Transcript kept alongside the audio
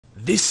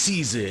This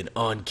season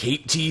on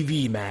Cape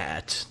TV,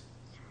 Matt.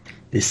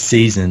 This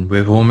season,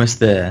 we're almost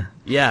there.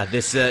 Yeah,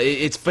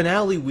 it's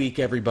finale week,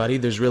 everybody.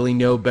 There's really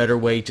no better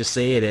way to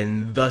say it,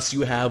 and thus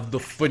you have the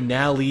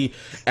finale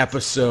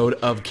episode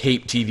of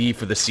Cape TV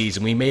for the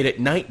season. We made it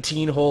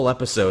 19 whole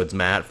episodes,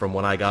 Matt, from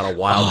when I got a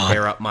wild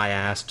hair up my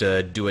ass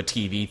to do a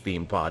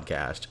TV-themed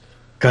podcast.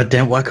 God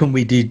damn, why couldn't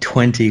we do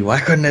 20? Why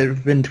couldn't it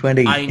have been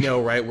 20? I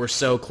know, right? We're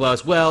so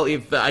close. Well,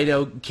 if I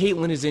know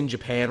Caitlin is in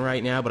Japan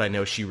right now, but I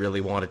know she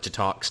really wanted to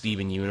talk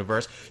Steven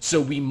Universe, so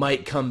we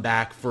might come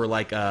back for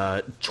like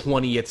a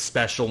 20th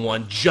special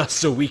one just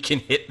so we can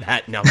hit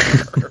that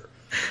number.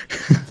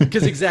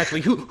 Because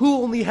exactly, who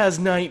only has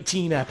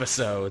 19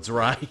 episodes,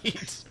 right?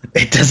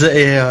 It doesn't.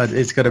 Yeah,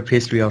 it's got to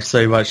piss me off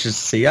so much just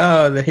to see.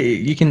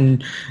 You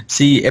can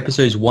see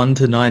episodes 1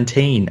 to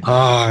 19.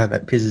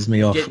 That pisses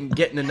me off.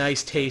 Getting a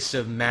nice taste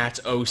of Matt's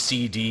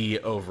OCD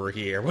over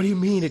here. What do you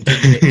mean it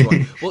didn't hit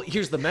 20? Well,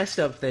 here's the messed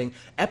up thing.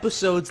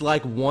 Episodes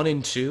like 1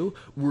 and 2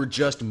 were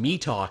just me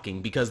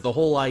talking because the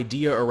whole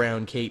idea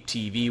around Cape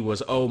TV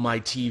was, my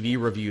TV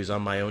reviews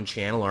on my own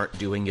channel aren't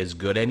doing as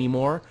good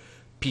anymore.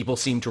 People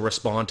seem to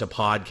respond to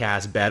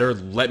podcasts better.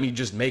 Let me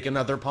just make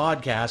another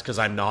podcast because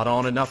I'm not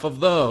on enough of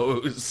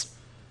those.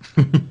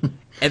 And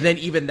then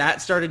even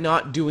that started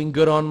not doing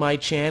good on my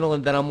channel.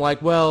 And then I'm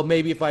like, well,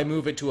 maybe if I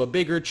move it to a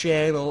bigger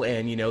channel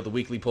and, the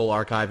Weekly Pull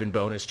Archive and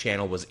Bonus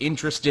channel was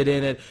interested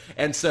in it.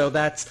 And so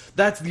that's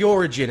the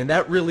origin. And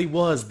that really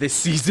was this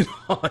season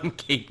on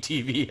Cape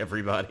TV,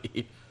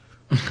 everybody.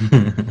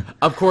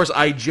 Of course,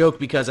 I joke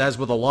because as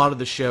with a lot of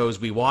the shows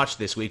we watched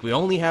this week, we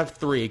only have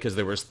 3 because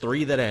there was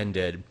 3 that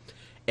ended.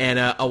 And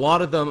a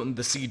lot of them,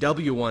 the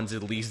CW ones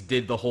at least,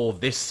 did the whole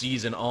this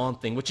season on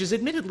thing, which is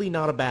admittedly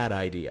not a bad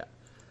idea.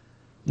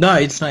 No,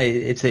 it's not.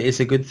 It's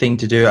a good thing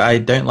to do. I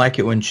don't like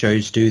it when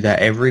shows do that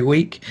every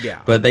week.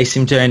 Yeah. But they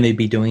seem to only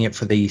be doing it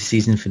for the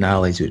season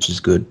finales, which is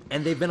good.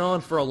 And they've been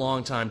on for a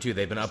long time, too.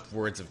 They've been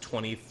upwards of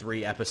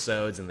 23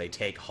 episodes, and they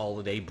take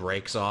holiday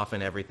breaks off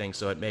and everything,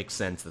 so it makes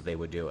sense that they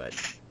would do it.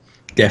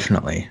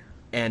 Definitely.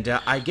 And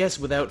I guess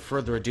without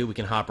further ado, we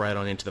can hop right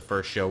on into the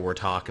first show we're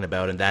talking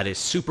about, and that is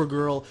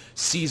Supergirl,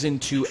 Season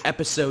 2,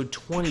 Episode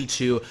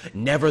 22,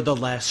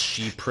 Nevertheless,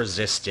 She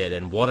Persisted.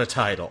 And what a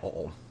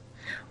title.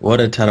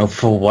 What a title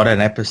for what an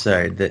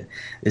episode.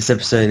 This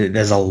episode,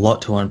 there's a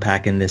lot to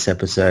unpack in this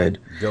episode.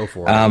 Go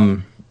for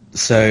it.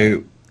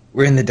 So,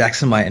 we're in the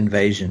Daxamite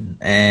invasion,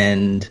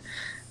 and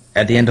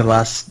at the end of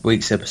last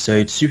week's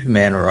episode,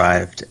 Superman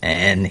arrived,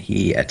 and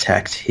he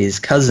attacked his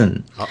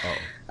cousin. Uh-oh.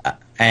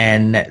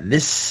 And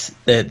this,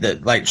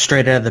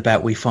 straight out of the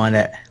bat, we find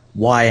out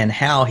why and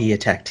how he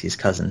attacked his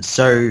cousin.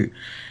 So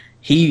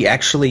he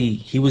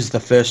was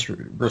the first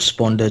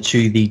responder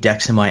to the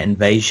Daxamite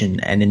invasion,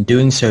 and in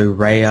doing so,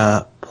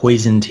 Rhea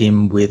poisoned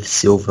him with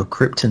silver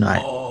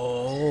kryptonite.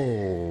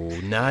 Oh,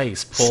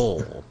 nice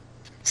pull.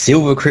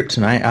 Silver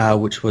kryptonite,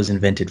 which was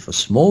invented for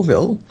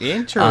Smallville.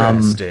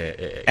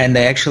 Interesting. And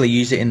they actually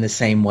use it in the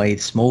same way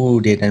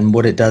Smallville did, and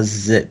what it does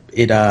is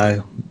it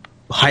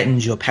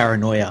heightens your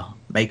paranoia,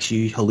 makes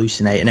you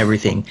hallucinate and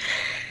everything.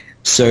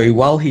 So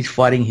while he's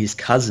fighting his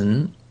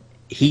cousin,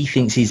 he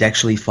thinks he's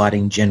actually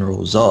fighting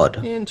General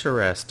Zod.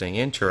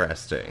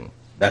 Interesting.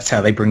 That's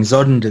how they bring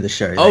Zod into the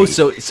show. Oh,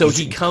 so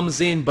he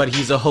comes in, but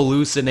he's a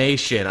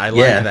hallucination. I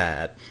like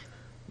that.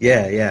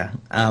 Yeah.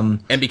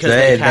 And because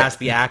they cast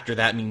the actor,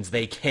 that means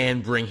they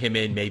can bring him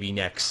in maybe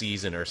next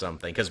season or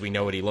something, because we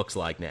know what he looks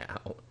like now.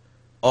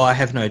 Oh, I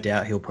have no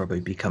doubt he'll probably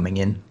be coming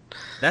in.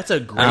 That's a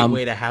great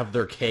way to have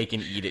their cake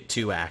and eat it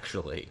too,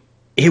 actually.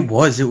 It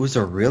was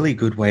a really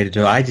good way to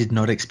do it. I did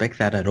not expect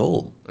that at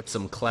all. That's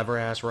some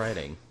clever-ass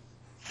writing.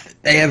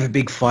 They have a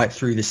big fight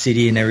through the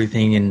city and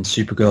everything, and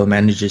Supergirl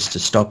manages to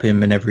stop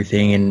him and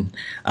everything, and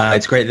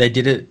it's great. They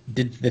did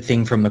the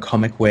thing from the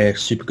comic where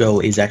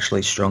Supergirl is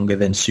actually stronger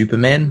than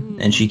Superman,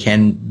 and she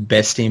can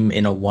best him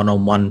in a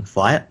one-on-one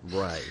fight.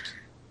 Right.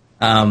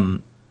 But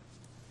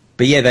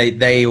yeah,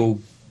 they all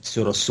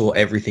sort of sort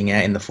everything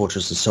out in the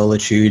Fortress of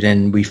Solitude,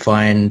 and we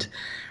find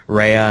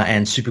Rhea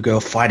and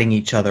Supergirl fighting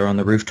each other on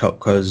the rooftop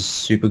because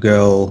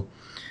Supergirl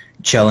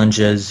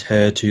challenges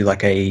her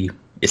to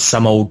it's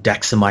some old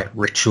Daxamite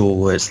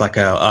ritual. It's like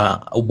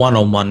a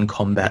one-on-one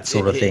combat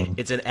sort of thing.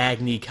 It's an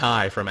Agni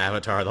Kai from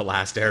Avatar: The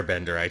Last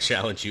Airbender. I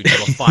challenge you to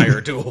a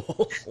fire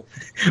duel.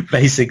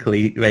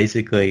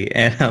 Basically.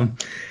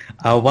 And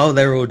while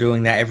they're all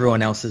doing that,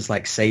 everyone else is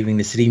saving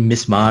the city.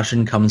 Miss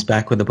Martian comes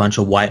back with a bunch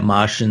of white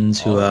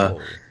Martians who are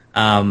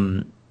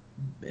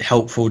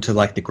helpful to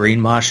the Green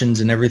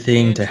Martians and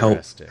everything to help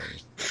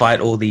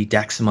fight all the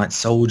Daxamite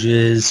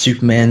soldiers.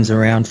 Superman's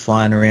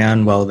flying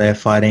around while they're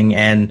fighting,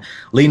 and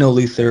Lena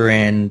Luthor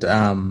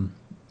and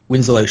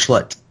Winslow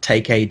Schlitt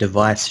take a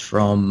device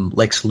from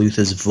Lex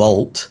Luthor's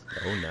vault,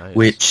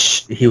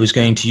 which he was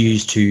going to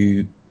use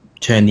to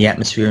turn the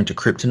atmosphere into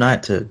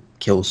kryptonite to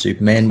kill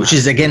Superman, which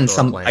is again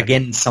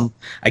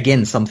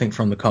something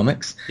from the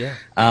comics. Yeah.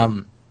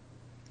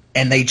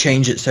 And they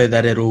change it so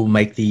that it'll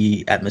make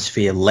the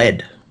atmosphere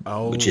lead.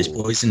 Which is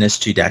poisonous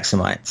to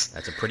Daxamites.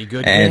 That's a pretty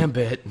good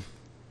gambit.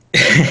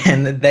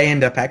 And they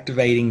end up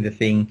activating the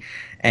thing,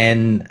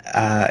 and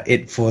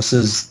it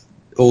forces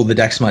all the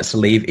Daxamites to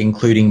leave,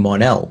 including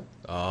Mon-El.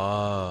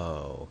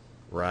 Oh,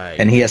 right.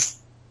 And he has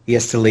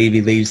to leave.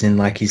 He leaves in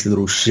like his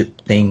little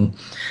ship thing,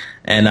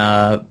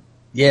 and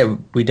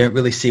we don't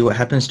really see what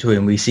happens to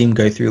him. We see him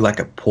go through like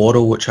a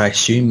portal, which I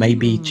assume may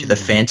be to the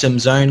Phantom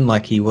Zone,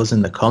 like he was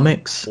in the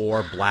comics,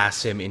 or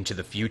blast him into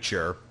the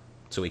future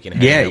so he can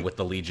hang out with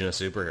the Legion of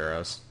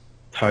Superheroes.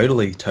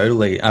 Totally.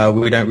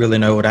 We don't really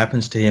know what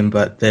happens to him,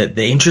 but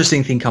the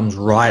interesting thing comes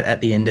right at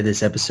the end of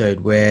this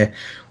episode, where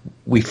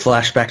we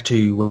flash back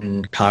to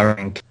when Kara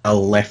and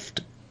Kal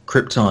left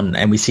Krypton,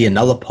 and we see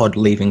another pod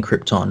leaving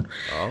Krypton.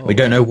 Oh. We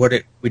don't know what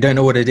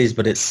it is,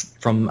 but it's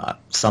from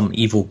some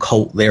evil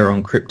cult there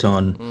on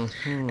Krypton.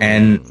 Mm-hmm.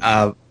 And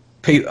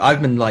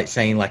I've been like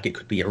saying like it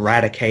could be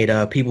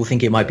Eradicator. People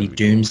think it might be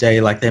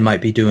Doomsday, like they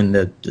might be doing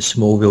the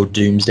Smallville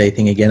Doomsday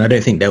thing again. I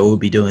don't think they will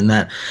be doing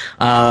that.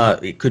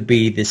 It could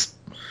be this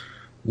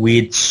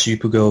weird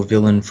Supergirl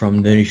villain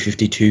from the New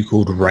 52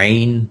 called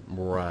Rain,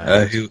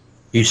 right?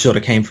 Who sort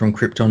of came from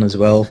Krypton as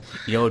well.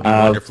 You know, it would be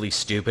wonderfully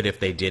stupid if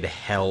they did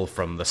Hell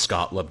from the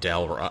Scott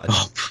Lobdell run.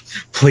 Oh,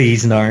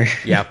 please no.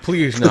 Yeah,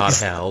 please not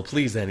Hell.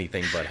 Please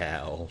anything but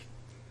Hell.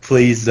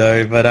 Please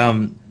though. But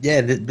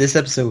this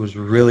episode was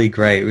really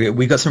great.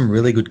 We got some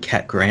really good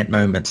Cat Grant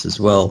moments as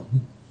well.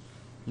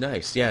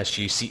 Nice. Yeah,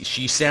 she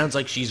sounds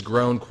like she's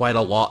grown quite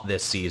a lot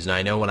this season.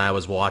 I know when I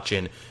was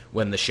watching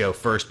when the show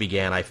first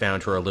began, I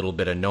found her a little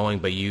bit annoying,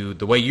 but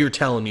the way you're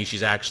telling me,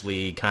 she's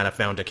actually kind of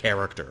found a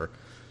character.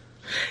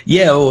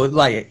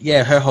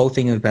 Yeah, her whole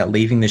thing about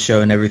leaving the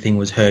show and everything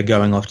was her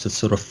going off to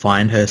sort of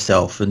find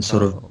herself and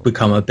sort of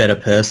become a better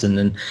person,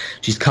 and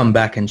she's come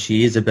back and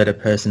she is a better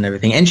person and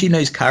everything. And she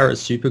knows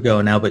Kara's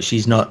Supergirl now, but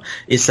she's not.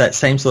 It's that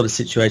same sort of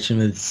situation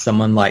with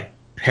someone like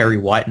Perry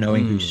White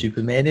knowing who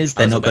Superman is.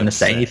 They're not going to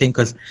say anything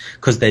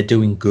because they're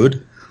doing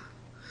good.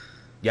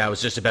 Yeah, I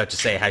was just about to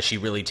say, has she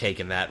really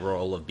taken that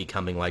role of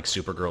becoming like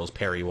Supergirl's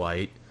Perry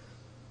White?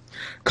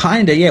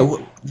 Kinda, yeah.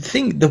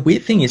 The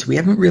weird thing is we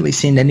haven't really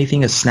seen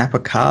anything of Snapper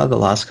Carr the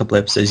last couple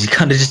of episodes. He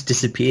kind of just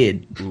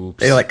disappeared. Oops.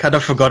 They like kind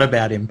of forgot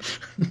about him.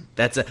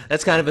 That's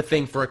kind of a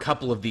thing for a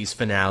couple of these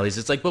finales.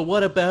 It's like, but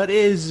what about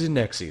is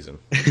next season?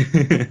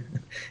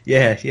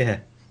 Yeah.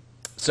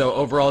 So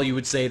overall, you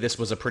would say this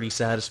was a pretty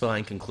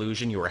satisfying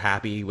conclusion? You were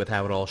happy with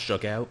how it all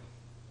shook out?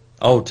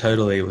 Oh,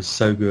 totally. It was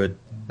so good.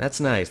 That's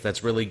nice.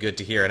 That's really good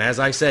to hear. And as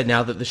I said,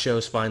 now that the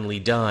show's finally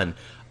done,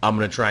 I'm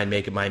going to try and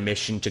make it my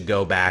mission to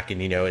go back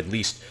and, at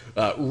least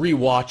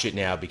rewatch it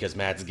now because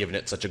Matt's given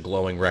it such a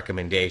glowing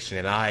recommendation.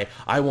 And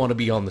I want to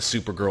be on the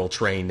Supergirl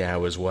train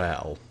now as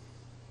well.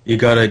 You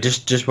got to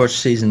just watch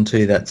season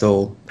 2, that's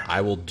all.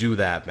 I will do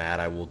that, Matt.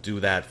 I will do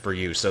that for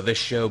you. So this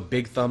show,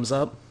 big thumbs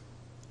up?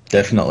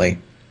 Definitely.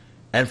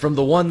 And from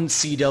the one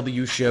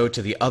CW show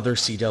to the other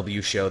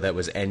CW show that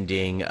was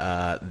ending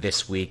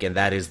this week, and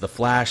that is The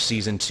Flash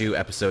Season 2,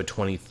 Episode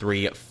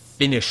 23,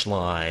 Finish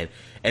Line.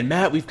 And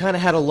Matt, we've kind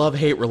of had a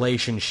love-hate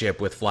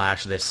relationship with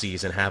Flash this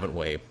season, haven't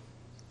we?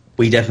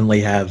 We definitely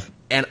have.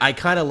 And I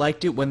kind of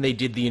liked it when they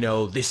did the,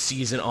 this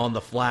season on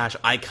The Flash.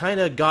 I kind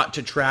of got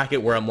to track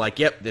it where I'm like,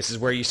 yep, this is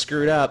where you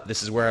screwed up.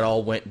 This is where it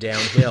all went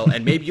downhill.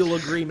 And maybe you'll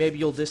agree, maybe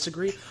you'll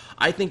disagree.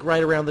 I think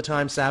right around the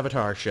time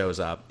Savitar shows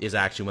up is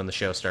actually when the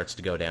show starts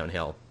to go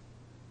downhill.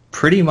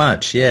 Pretty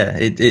much, yeah.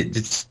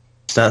 It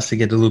starts to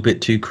get a little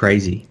bit too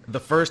crazy. The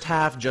first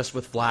half, just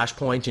with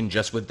Flashpoint and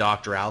just with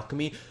Dr.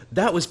 Alchemy,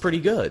 that was pretty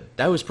good.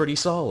 That was pretty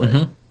solid.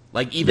 Mm-hmm.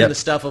 Like, even the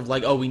stuff of,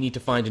 like, we need to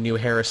find a new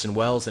Harrison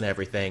Wells and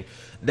everything,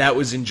 that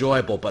was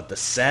enjoyable. But the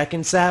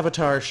second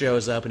Savitar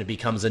shows up and it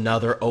becomes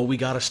another, we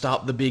gotta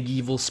stop the big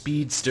evil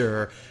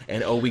speedster,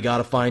 and we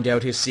gotta find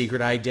out his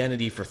secret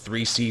identity for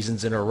 3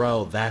 seasons in a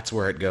row, that's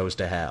where it goes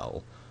to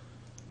hell.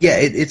 Yeah,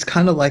 it's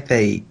kind of like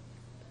they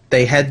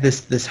had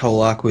this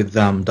whole arc with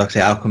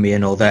Dr. Alchemy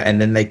and all that,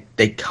 and then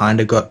they kind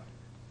of got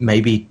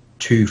maybe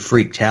too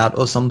freaked out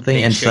or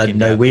something and said,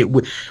 no,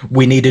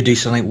 we need to do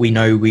something we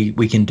know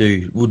we can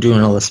do. We'll do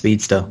another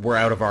speedster. We're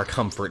out of our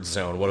comfort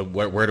zone.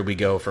 Where do we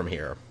go from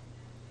here?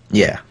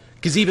 Yeah.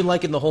 Because even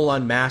like in the whole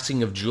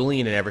unmasking of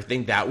Julian and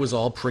everything, that was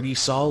all pretty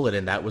solid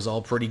and that was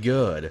all pretty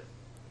good.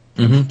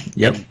 Mm-hmm.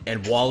 Yep.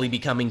 And Wally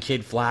becoming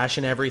Kid Flash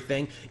and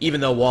everything,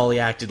 even though Wally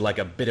acted like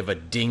a bit of a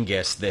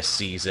dingus this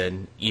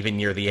season, even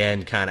near the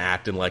end kind of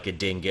acting like a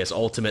dingus,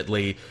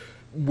 ultimately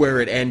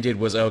where it ended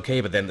was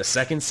okay, but then the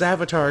second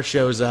Savitar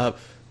shows up,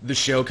 the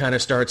show kind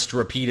of starts to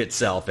repeat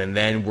itself, and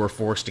then we're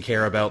forced to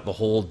care about the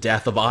whole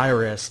death of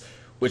Iris,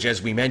 which,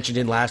 as we mentioned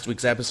in last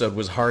week's episode,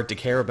 was hard to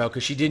care about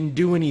because she didn't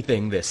do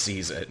anything this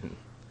season.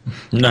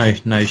 No,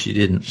 she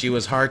didn't. She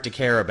was hard to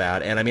care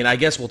about, and I mean, I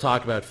guess we'll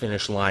talk about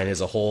Finish Line as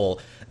a whole.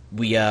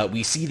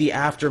 We see the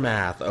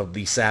aftermath of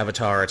the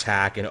Savitar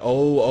attack, and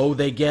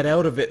they get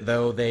out of it,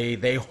 though. They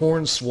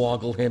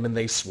hornswoggle him, and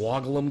they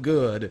swoggle him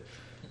good.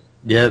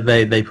 Yeah,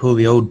 they pull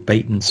the old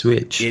bait and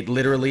switch. It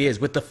literally is.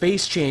 With the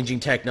face-changing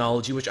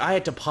technology, which I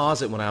had to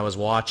pause it when I was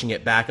watching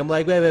it back. I'm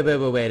like, wait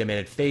a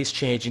minute,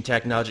 face-changing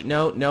technology.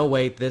 No,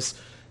 wait, this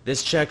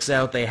This checks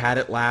out. They had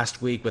it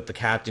last week with the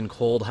Captain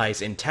Cold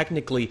heist, and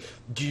technically,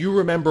 do you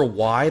remember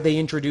why they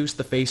introduced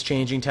the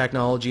face-changing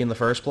technology in the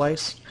first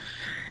place?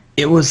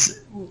 It was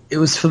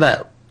for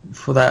that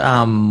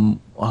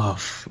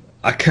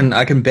I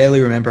can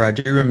barely remember. I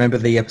do remember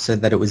the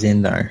episode that it was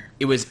in though.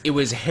 It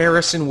was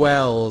Harrison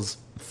Wells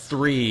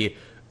 3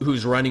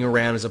 who's running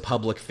around as a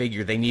public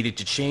figure. They needed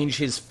to change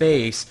his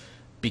face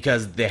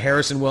because the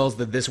Harrison Wells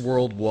that this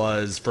world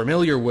was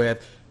familiar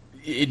with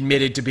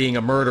admitted to being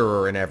a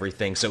murderer and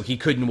everything, so he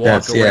couldn't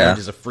walk around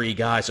as a free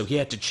guy, so he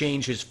had to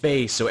change his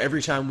face, so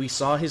every time we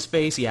saw his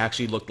face, he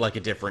actually looked like a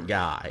different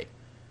guy.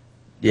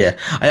 Yeah,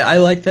 I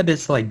like that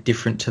it's like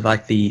different to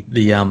like the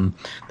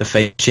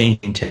face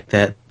changing tech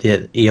that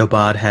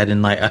Eobard had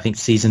in like I think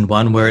season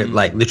 1 where it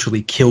like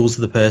literally kills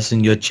the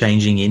person you're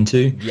changing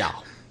into. Yeah,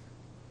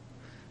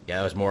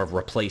 that was more of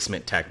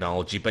replacement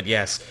technology. But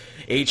yes,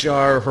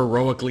 HR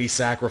heroically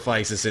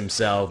sacrifices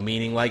himself,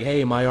 meaning like,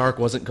 hey, my arc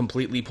wasn't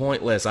completely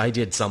pointless. I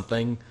did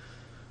something.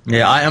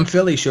 Yeah, I'm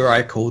fairly sure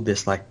I called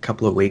this like a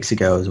couple of weeks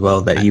ago as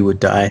well, that he would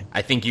die.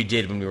 I think you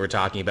did when we were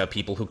talking about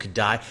people who could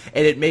die.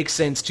 And it makes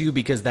sense, too,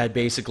 because that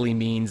basically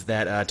means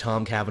that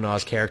Tom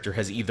Cavanaugh's character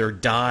has either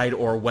died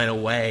or went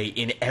away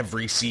in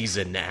every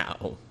season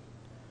now.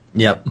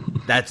 Yep.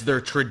 That's their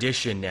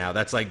tradition now.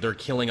 That's like they're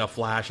killing a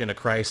Flash in a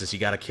crisis. You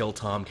got to kill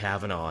Tom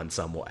Cavanaugh in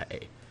some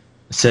way.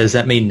 So does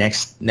that mean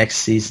next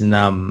season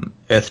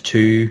Earth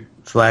 2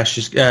 Flash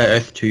is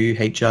Earth 2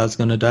 HR is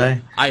going to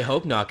die? I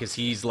hope not, because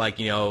he's like,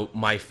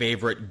 my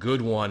favorite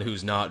good one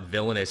who's not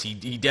villainous.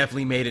 He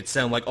definitely made it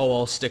sound like, oh,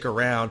 I'll stick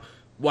around.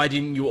 Why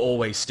didn't you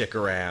always stick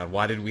around?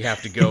 Why did we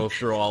have to go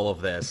through all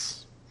of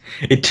this?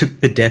 It took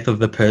the death of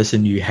the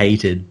person you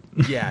hated.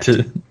 Yeah,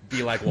 to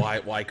be like,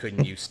 why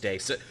couldn't you stay?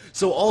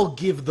 So I'll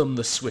give them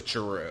the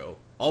switcheroo.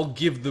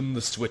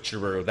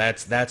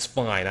 That's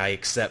fine. I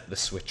accept the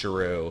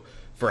switcheroo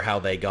for how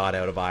they got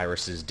out of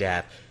Iris's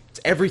death. It's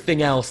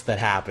everything else that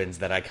happens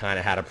that I kind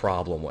of had a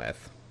problem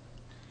with.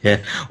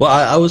 Yeah, well,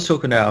 I was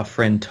talking to our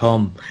friend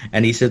Tom,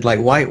 and he said, like,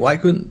 why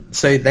couldn't...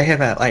 So they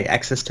have, like,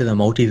 access to the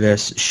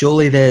multiverse.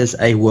 Surely there's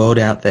a world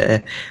out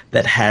there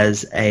that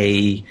has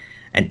an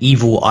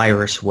evil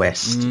Iris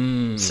West.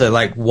 So,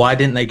 like, why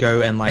didn't they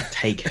go and, like,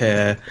 take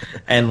her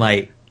and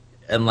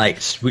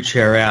switch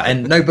her out?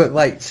 And no, but,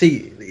 like,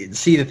 see,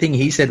 the thing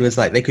he said was,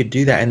 like, they could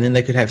do that, and then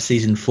they could have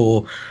season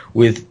 4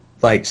 with,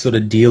 like, sort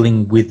of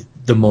dealing with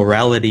the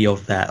morality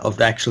of that,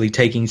 of actually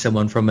taking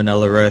someone from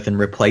another Earth and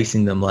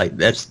replacing them. Like,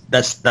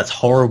 that's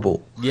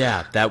horrible.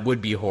 Yeah, that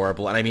would be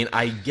horrible. And I mean,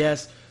 I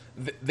guess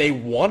they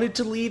wanted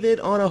to leave it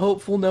on a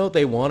hopeful note.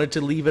 They wanted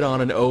to leave it on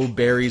an, oh,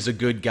 Barry's a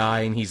good guy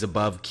and he's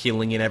above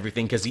killing and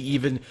everything, because he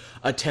even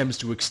attempts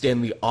to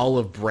extend the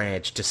olive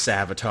branch to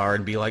Savitar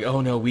and be like,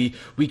 oh no, we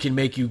can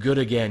make you good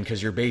again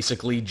because you're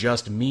basically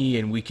just me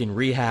and we can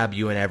rehab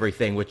you and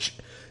everything, which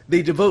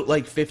they devote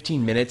like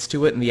 15 minutes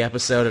to it in the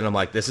episode, and I'm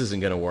like, this isn't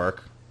going to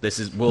work.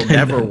 Will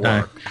never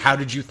work. How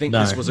did you think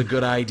this was a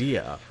good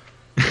idea?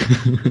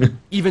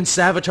 Even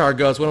Savitar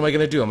goes, what am I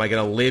going to do? Am I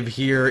going to live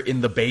here in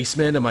the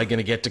basement? Am I going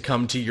to get to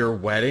come to your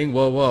wedding?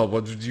 Whoa,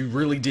 well, you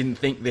really didn't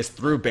think this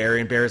through,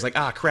 Barry. And Barry's like,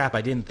 crap, I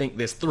didn't think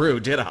this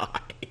through, did I?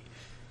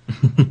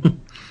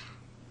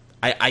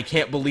 I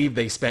can't believe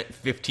they spent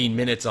 15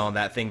 minutes on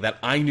that thing that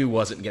I knew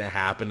wasn't going to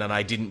happen and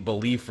I didn't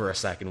believe for a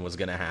second was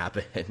going to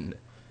happen.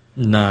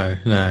 No.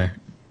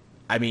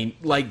 I mean,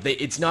 like,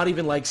 it's not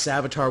even like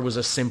Savitar was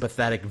a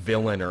sympathetic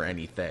villain or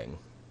anything.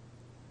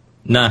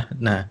 No.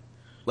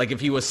 Like, if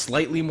he was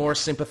slightly more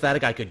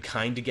sympathetic, I could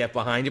kind of get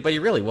behind it, but he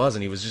really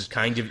wasn't. He was just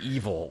kind of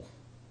evil.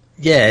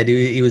 Yeah,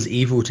 he was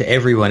evil to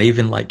everyone,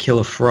 even, like,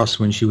 Killer Frost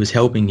when she was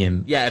helping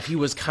him. Yeah, if he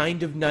was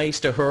kind of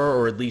nice to her,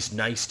 or at least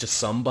nice to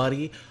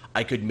somebody,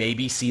 I could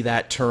maybe see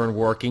that turn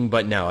working,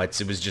 but no,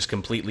 it was just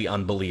completely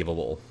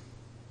unbelievable.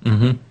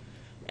 Mm-hmm.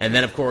 And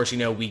then, of course,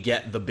 we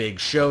get the big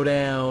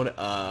showdown,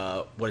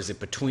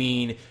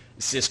 between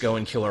Cisco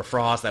and Killer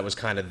Frost. That was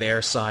kind of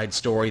their side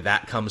story.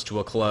 That comes to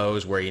a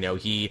close where,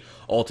 he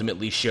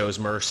ultimately shows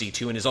mercy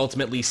too and is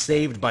ultimately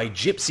saved by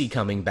Gypsy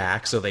coming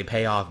back, so they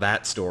pay off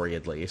that story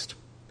at least.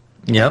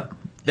 Yep.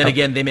 Then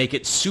again, they make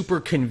it super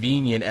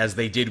convenient, as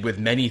they did with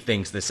many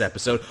things this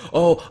episode.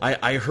 Oh,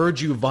 I heard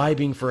you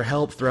vibing for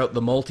help throughout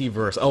the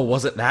multiverse. Oh,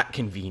 wasn't that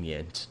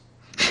convenient?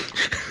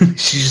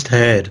 She just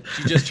heard.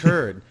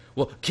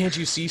 Well, can't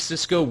you see,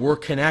 Cisco? We're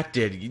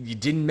connected. You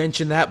didn't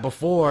mention that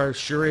before.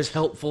 Sure is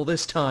helpful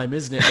this time,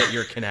 isn't it, that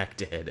you're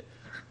connected?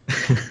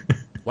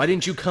 Why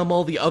didn't you come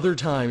all the other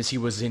times he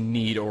was in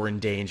need or in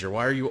danger?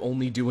 Why are you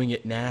only doing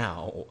it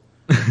now?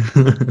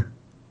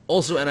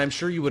 Also, and I'm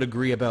sure you would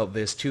agree about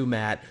this too,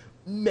 Matt,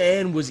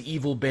 man, was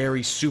Evil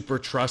Barry super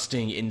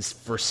trusting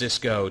for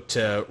Cisco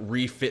to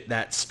refit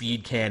that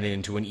speed cannon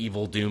into an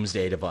evil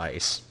doomsday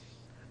device.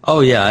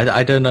 Oh yeah,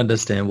 I don't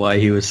understand why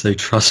he was so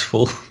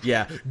trustful.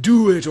 Yeah,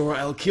 do it or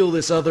I'll kill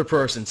this other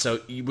person. So,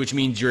 which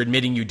means you're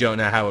admitting you don't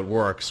know how it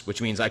works, which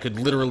means I could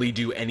literally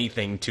do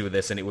anything to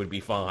this and it would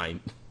be fine.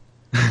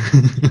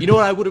 You know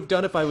what I would have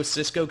done if I was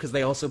Cisco? Because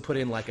they also put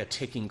in like a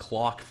ticking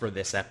clock for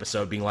this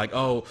episode, being like,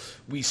 oh,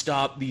 we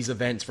stop these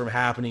events from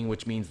happening,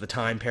 which means the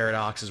time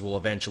paradoxes will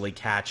eventually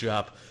catch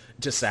up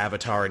to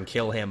Savitar and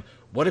kill him.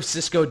 What if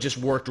Cisco just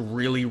worked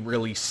really,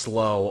 really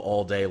slow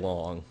all day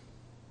long?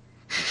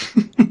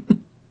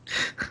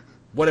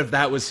 What if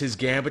that was his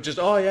gambit? Just,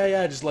 oh,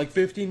 yeah, just like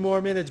 15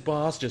 more minutes,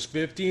 boss. Just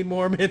 15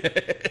 more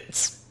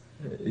minutes.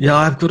 Yeah,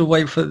 I've got to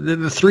wait for... The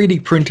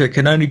 3D printer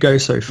can only go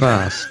so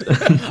fast.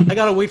 I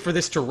gotta wait for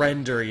this to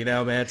render,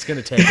 man. It's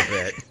gonna take a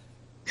bit.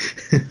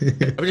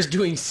 I'm just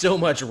doing so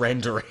much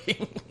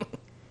rendering.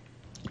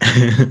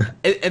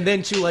 And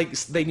then, too, like,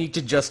 they need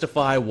to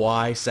justify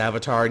why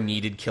Savitar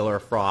needed Killer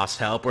Frost's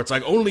help, where it's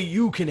like, only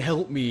you can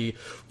help me,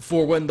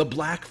 for when the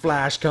Black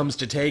Flash comes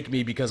to take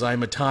me because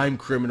I'm a time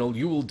criminal,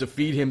 you will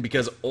defeat him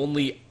because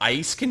only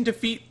ice can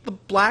defeat the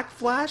Black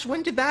Flash?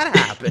 When did that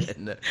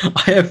happen?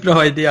 I have no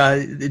idea.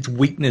 Its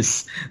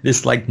weakness,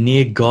 this, like,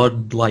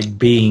 near-god-like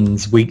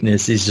being's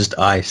weakness is just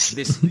ice.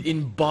 This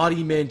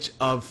embodiment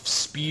of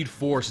Speed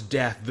Force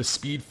death, the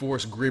Speed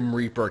Force Grim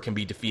Reaper, can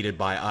be defeated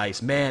by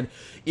ice. Man,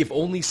 if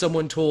only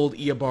someone told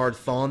Eobard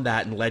Thawne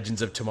that in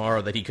Legends of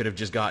Tomorrow, that he could have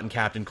just gotten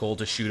Captain Cold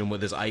to shoot him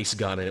with his ice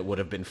gun and it would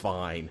have been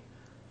fine.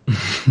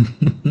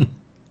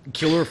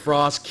 Killer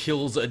Frost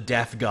kills a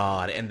death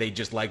god and they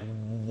just like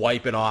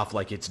wipe it off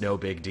like it's no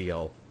big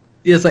deal.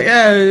 Yeah, it's like,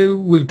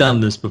 we've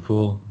done this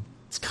before.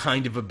 It's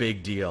kind of a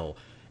big deal.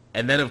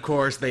 And then of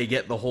course they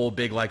get the whole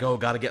big like, oh,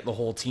 gotta get the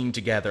whole team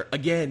together.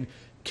 Again,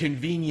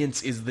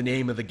 convenience is the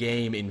name of the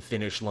game in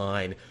Finish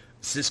Line.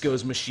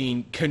 Cisco's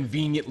machine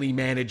conveniently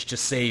managed to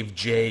save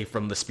Jay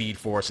from the Speed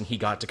Force, and he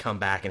got to come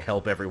back and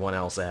help everyone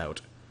else out.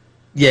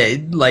 Yeah,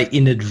 like,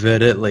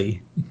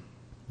 inadvertently.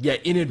 Yeah,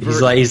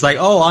 inadvertently. He's like,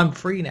 oh, I'm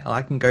free now.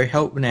 I can go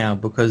help now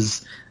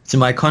because it's in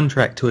my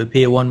contract to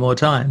appear one more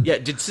time. Yeah,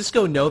 did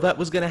Cisco know that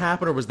was going to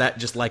happen, or was that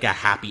just like a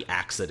happy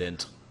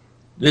accident?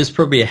 There's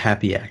probably a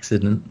happy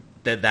accident.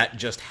 That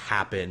just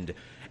happened.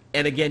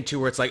 And again, too,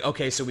 where it's like,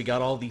 okay, so we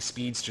got all these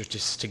speedsters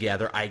just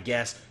together. I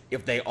guess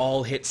if they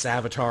all hit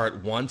Savitar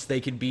at once, they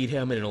can beat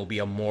him, and it'll be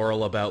a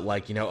moral about,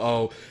 like,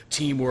 oh,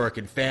 teamwork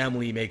and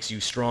family makes you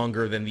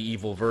stronger than the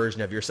evil version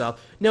of yourself.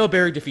 No,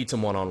 Barry defeats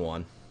him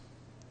one-on-one.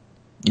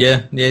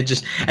 Yeah,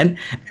 just and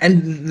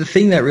the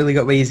thing that really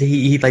got me is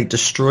he like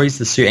destroys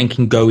the suit and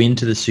can go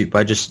into the suit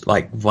by just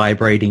like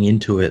vibrating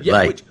into it. Yeah,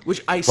 like,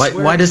 which I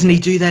swear, why doesn't he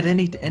do that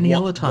any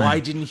other time? Why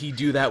didn't he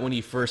do that when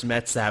he first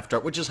met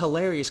Savitar? Which is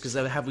hilarious because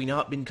have we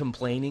not been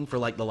complaining for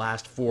like the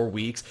last 4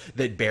 weeks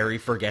that Barry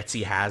forgets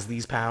he has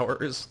these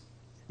powers?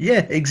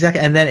 Yeah,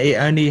 exactly. And then it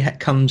only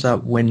comes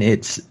up when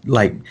it's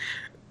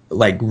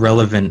like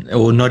relevant,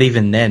 or not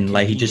even then.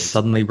 Like, he just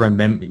suddenly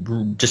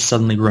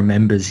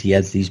remembers he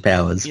has these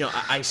powers.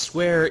 I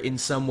swear in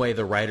some way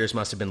the writers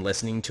must have been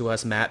listening to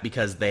us, Matt,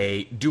 because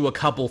they do a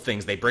couple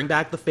things. They bring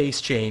back the face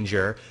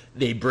changer,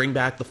 they bring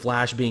back the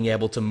Flash being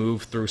able to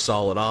move through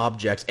solid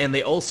objects, and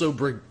they also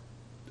bring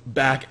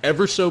back,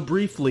 ever so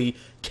briefly,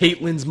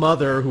 Caitlin's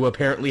mother, who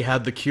apparently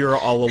had the cure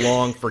all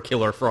along for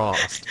Killer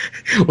Frost.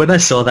 When I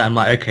saw that, I'm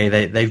like,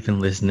 okay, they've been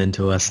listening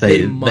to us.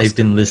 They've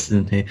been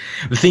listening to.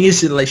 The thing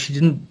is, like, she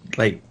didn't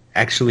like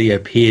actually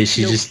appear.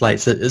 She just like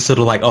sort of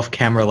like off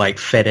camera, like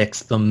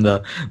FedEx them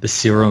the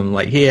serum.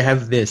 Like, here,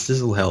 have this.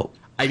 This will help.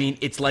 I mean,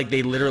 it's like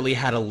they literally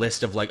had a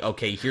list of like,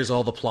 okay, here's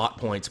all the plot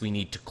points we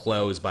need to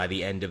close by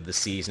the end of the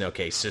season.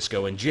 Okay,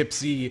 Cisco and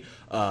Gypsy,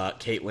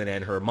 Caitlin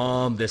and her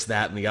mom, this,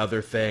 that, and the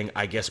other thing.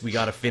 I guess we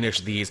got to finish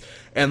these.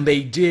 And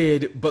they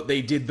did, but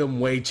they did them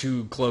way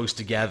too close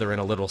together and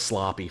a little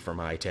sloppy for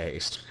my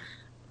taste.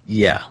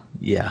 Yeah.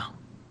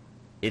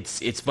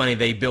 It's funny,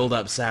 they build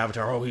up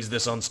Savitar, oh, he's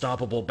this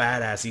unstoppable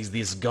badass, he's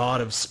this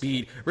god of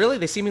speed. Really,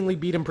 they seemingly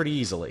beat him pretty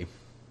easily.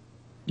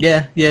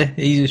 Yeah,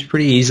 he was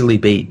pretty easily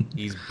beat.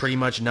 He's pretty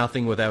much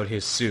nothing without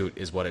his suit,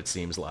 is what it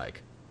seems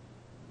like.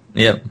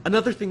 Yep.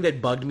 Another thing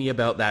that bugged me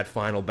about that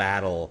final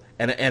battle,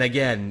 and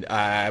again,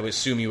 I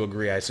assume you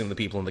agree, I assume the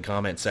people in the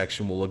comment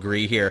section will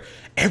agree here,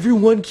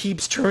 everyone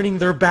keeps turning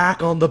their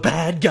back on the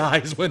bad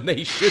guys when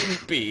they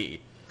shouldn't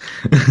be.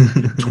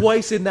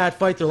 Twice in that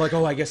fight, they're like,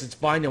 oh, I guess it's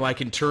fine now, I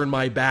can turn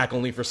my back,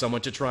 only for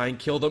someone to try and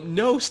kill them.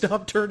 No,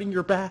 stop turning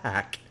your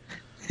back.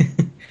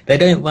 They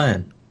don't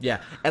learn.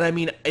 Yeah, and I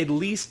mean, at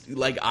least,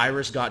 like,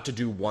 Iris got to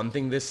do one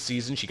thing this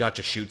season. She got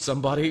to shoot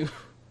somebody.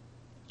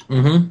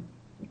 Mm-hmm.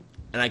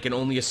 And I can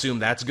only assume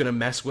that's going to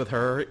mess with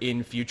her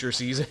in future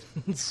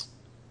seasons.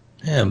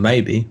 Yeah,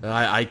 maybe.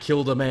 I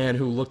killed a man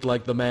who looked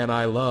like the man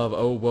I love.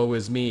 Oh, woe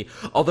is me.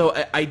 Although,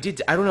 I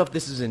don't know if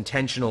this is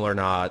intentional or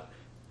not.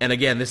 And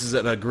again, this is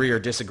an agree or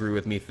disagree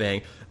with me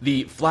thing.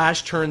 The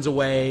Flash turns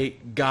away,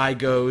 guy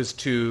goes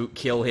to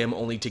kill him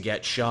only to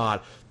get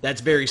shot. That's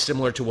very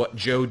similar to what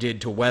Joe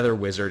did to Weather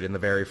Wizard in the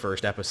very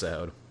first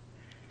episode.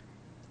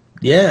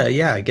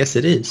 Yeah, I guess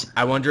it is.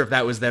 I wonder if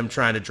that was them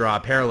trying to draw a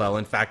parallel.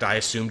 In fact, I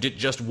assumed it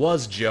just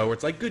was Joe.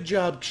 It's like, good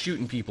job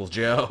shooting people,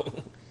 Joe.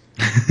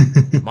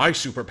 My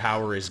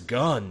superpower is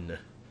gun.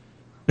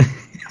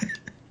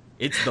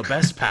 It's the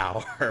best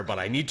power, but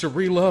I need to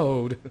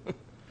reload.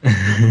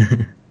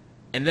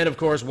 And then, of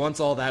course, once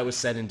all that was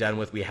said and done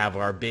with, we have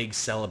our big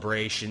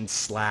celebration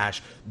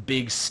 /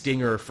 big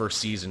stinger for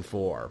Season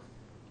 4.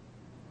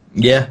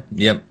 Yeah,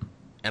 yep.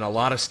 And a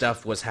lot of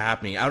stuff was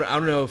happening. I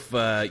don't know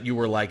if you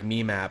were like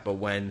me, Matt, but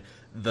when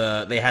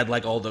they had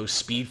like all those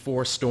Speed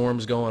Force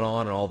storms going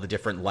on and all the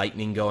different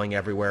lightning going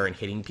everywhere and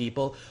hitting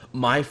people,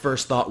 my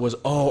first thought was,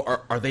 oh,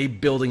 are they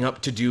building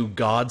up to do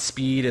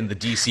Godspeed and the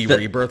DC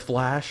Rebirth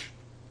Flash?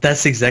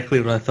 That's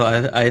exactly what I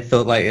thought. I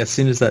thought, like, as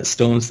soon as that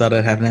storm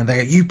started happening, they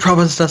go, you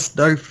promised us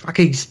no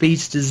fucking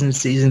speedsters in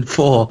Season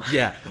 4.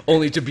 Yeah,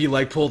 only to be,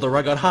 like, pulled the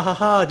rug on, ha ha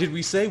ha, did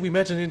we say we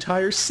met an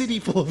entire city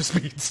full of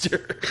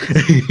speedsters?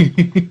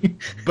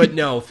 But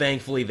no,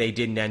 thankfully they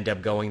didn't end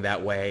up going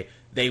that way.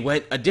 They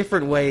went a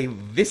different way.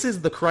 This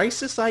is the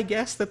crisis, I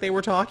guess, that they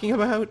were talking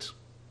about?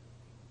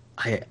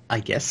 I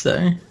guess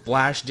so.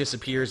 Flash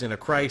disappears in a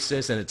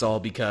crisis, and it's all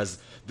because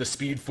the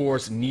Speed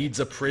Force needs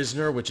a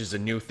prisoner, which is a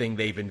new thing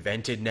they've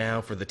invented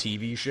now for the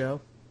TV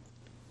show.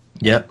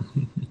 Yep.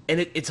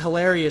 And it's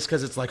hilarious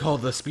because it's like, oh,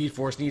 the Speed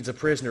Force needs a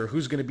prisoner.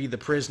 Who's going to be the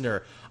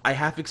prisoner? I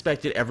half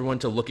expected everyone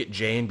to look at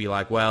Jay and be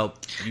like, well,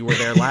 you were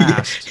there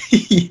last.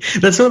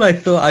 That's what I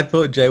thought. I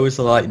thought Jay was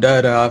like, no,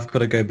 I've got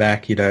to go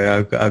back. You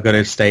know, I've got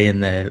to stay in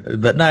there.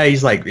 But no,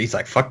 he's like,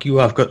 fuck you.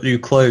 I've got new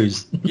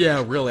clothes.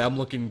 Yeah, really, I'm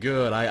looking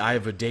good. I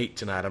have a date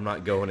tonight. I'm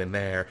not going in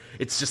there.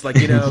 It's just like,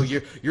 you know,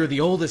 you're the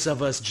oldest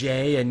of us,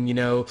 Jay, and you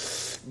know,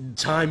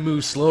 time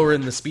moves slower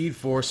in the Speed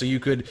Force, so you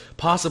could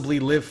possibly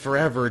live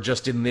forever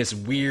just in this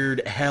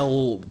weird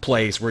hell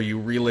place where you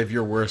relive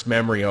your worst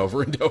memory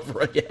over and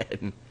over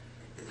again.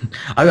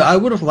 I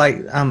would have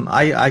liked.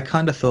 I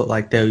kind of thought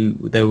like they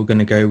were going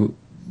to go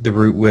the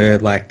route where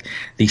like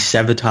the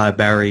Savitar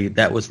Barry,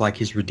 that was like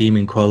his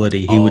redeeming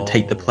quality. He would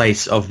take the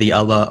place of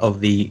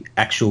the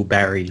actual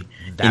Barry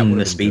in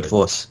the Speed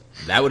Force.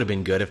 That would have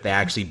been good if they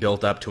actually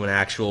built up to an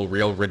actual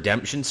real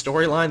redemption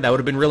storyline. That would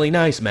have been really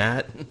nice,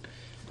 Matt.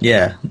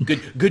 Yeah.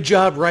 Good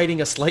job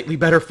writing a slightly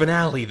better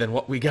finale than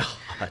what we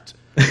got.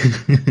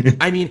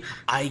 I mean,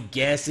 I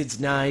guess it's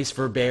nice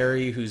for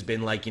Barry, who's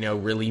been like, you know,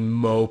 really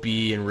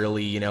mopey and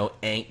really, you know,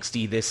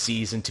 angsty this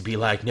season, to be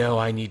like, no,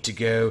 I need to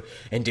go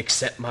and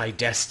accept my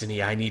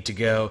destiny. I need to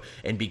go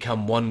and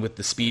become one with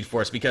the Speed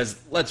Force.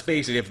 Because, let's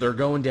face it, if they're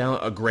going down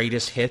a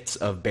greatest hits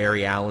of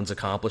Barry Allen's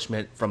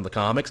accomplishment from the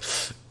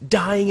comics,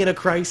 dying in a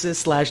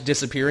crisis /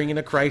 disappearing in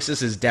a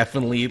crisis is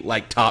definitely,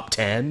 like, top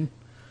 10.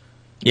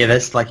 Yeah,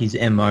 that's like his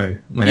MO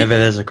whenever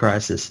there's a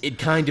crisis. It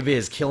kind of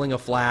is. Killing a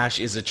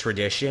Flash is a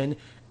tradition.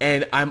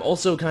 And I'm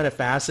also kind of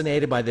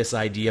fascinated by this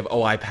idea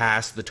of, I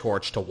passed the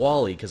torch to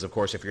Wally, because, of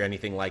course, if you're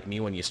anything like me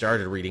when you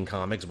started reading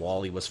comics,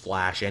 Wally was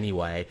Flash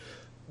anyway.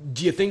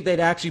 Do you think they'd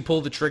actually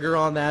pull the trigger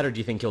on that, or do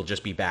you think he'll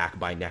just be back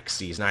by next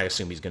season? I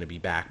assume he's going to be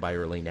back by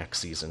early next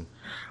season.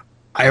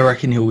 I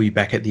reckon he'll be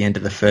back at the end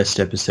of the first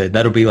episode.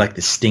 That'll be like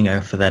the stinger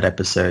for that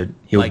episode.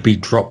 He'll be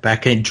dropped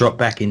back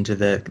into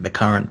the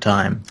current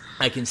time.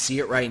 I can see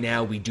it right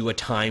now. We do a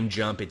time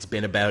jump. It's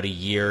been about a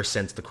year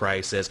since the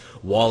crisis.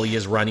 Wally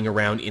is running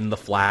around in the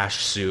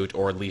Flash suit,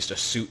 or at least a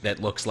suit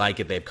that looks like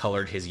it. They've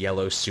colored his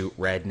yellow suit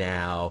red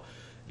now.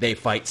 They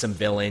fight some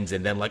villains,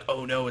 and then like,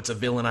 oh no, it's a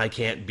villain I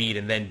can't beat.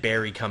 And then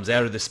Barry comes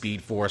out of the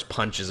Speed Force,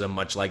 punches him,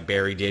 much like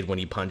Barry did when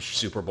he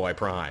punched Superboy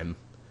Prime.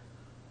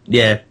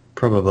 Yeah.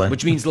 Probably.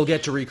 Which means they'll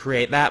get to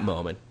recreate that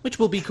moment, which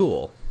will be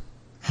cool.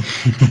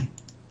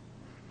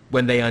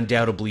 When they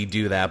undoubtedly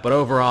do that. But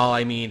overall,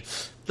 I mean,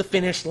 the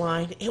finish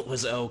line, it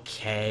was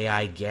okay,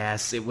 I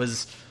guess.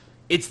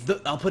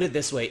 I'll put it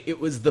this way, it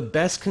was the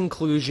best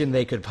conclusion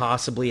they could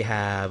possibly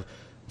have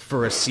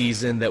for a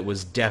season that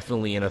was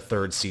definitely in a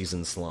third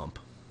season slump.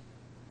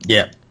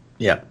 Yeah.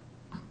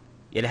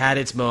 It had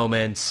its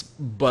moments,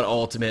 but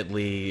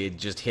ultimately it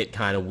just hit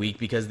kind of weak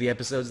because the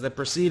episodes that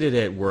preceded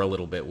it were a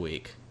little bit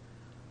weak.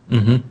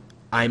 Mm-hmm.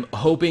 I'm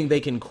hoping they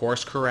can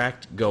course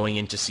correct going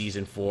into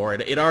season 4.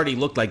 It already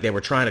looked like they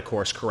were trying to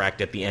course correct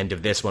at the end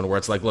of this one, where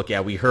it's like, look, yeah,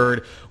 we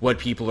heard what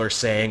people are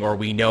saying, or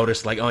we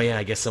noticed, like, oh yeah,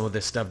 I guess some of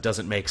this stuff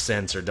doesn't make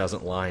sense or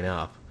doesn't line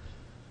up.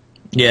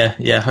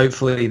 Yeah,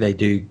 hopefully they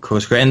do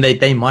course correct. And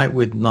they might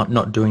with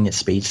not doing a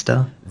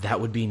speedster.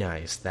 That would be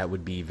nice. That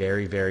would be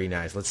very, very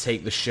nice. Let's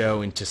take the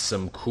show into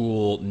some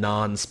cool,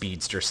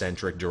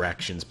 non-speedster-centric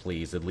directions,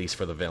 please, at least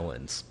for the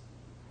villains.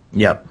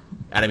 Yep.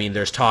 And I mean,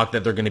 there's talk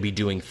that they're going to be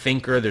doing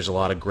Thinker. There's a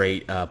lot of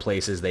great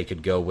places they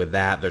could go with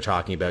that. They're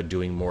talking about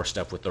doing more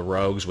stuff with the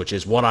Rogues, which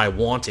is what I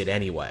wanted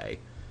anyway.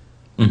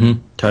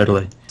 Mm-hmm.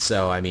 Totally.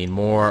 So, I mean,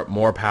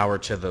 more power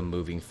to them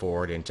moving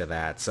forward into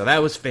that. So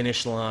that was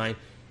Finish Line.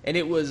 And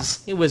it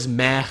was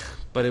meh,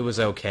 but it was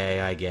okay,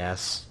 I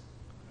guess.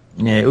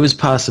 Yeah, it was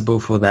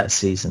passable for that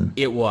season.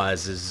 It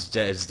was.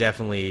 It's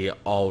definitely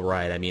all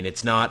right. I mean,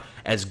 it's not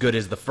as good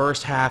as the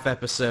first half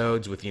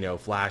episodes with, you know,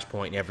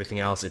 Flashpoint and everything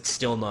else. It's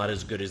still not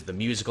as good as the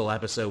musical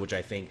episode, which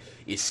I think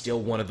is still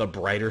one of the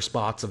brighter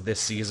spots of this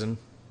season.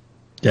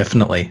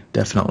 Definitely.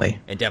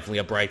 And definitely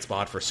a bright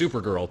spot for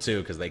Supergirl,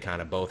 too, because they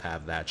kind of both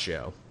have that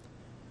show.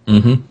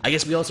 Mm-hmm. I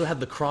guess we also had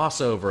the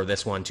crossover,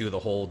 this one, too, the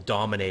whole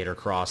Dominator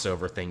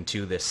crossover thing,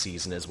 too, this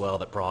season as well,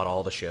 that brought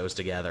all the shows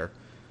together.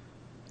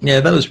 Yeah,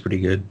 that was pretty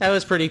good. That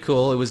was pretty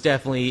cool. It was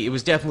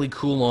definitely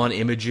cool on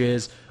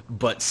images,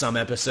 but some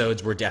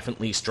episodes were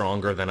definitely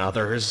stronger than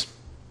others.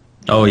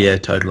 Oh yeah,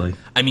 totally.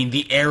 I mean,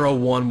 the Arrow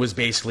one was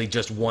basically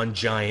just one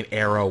giant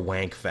Arrow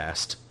wank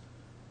fest.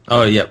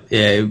 Oh yep,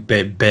 yeah,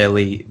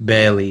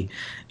 barely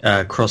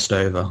crossed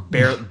over.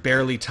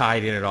 Barely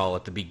tied in at all.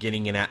 At the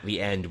beginning and at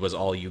the end was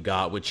all you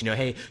got, which,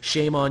 hey,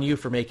 shame on you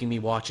for making me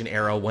watch an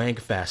Arrow wank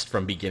fest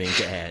from beginning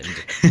to end.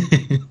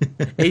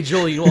 Hey,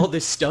 Joel, all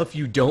this stuff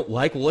you don't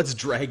like? Well, let's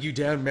drag you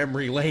down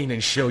memory lane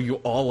and show you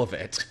all of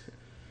it.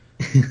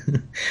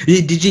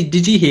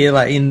 Did you hear,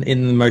 like, in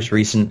the most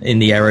recent, in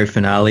the Arrow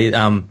finale,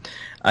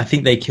 I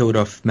think they killed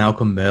off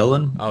Malcolm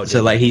Merlyn. Oh,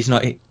 so like he's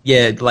not,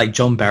 yeah, like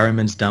John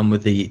Barrowman's done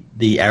with the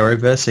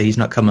Arrowverse, so he's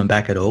not coming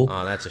back at all.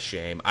 Oh, that's a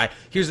shame.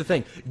 Here's the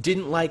thing: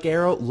 didn't like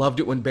Arrow,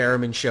 loved it when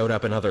Barrowman showed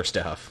up in other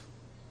stuff.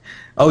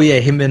 Oh yeah,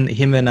 him and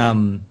who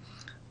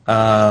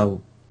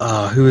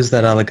was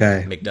that other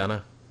guy?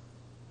 McDonough.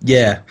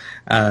 Yeah,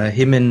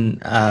 him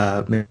and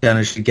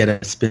McDonough should get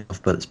a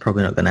spin-off, but it's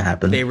probably not going to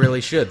happen. They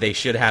really should. They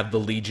should have the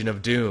Legion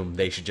of Doom.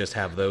 They should just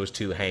have those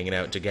two hanging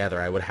out together.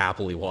 I would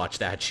happily watch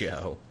that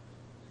show.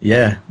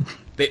 Yeah.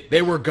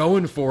 They were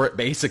going for it,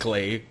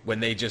 basically,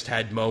 when they just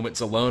had moments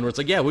alone where it's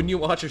like, yeah, wouldn't you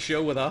watch a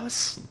show with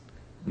us?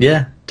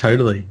 Yeah,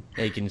 totally.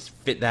 You can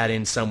fit that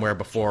in somewhere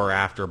before or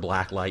after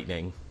Black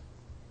Lightning.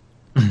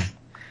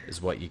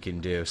 Is what you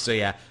can do. So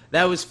yeah,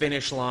 that was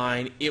Finish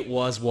Line. It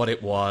was what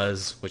it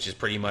was, which is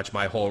pretty much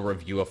my whole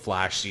review of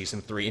Flash Season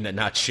 3 in a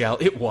nutshell.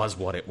 It was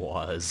what it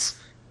was.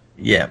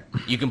 Yeah.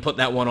 You can put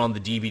that one on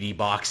the DVD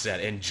box set,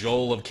 and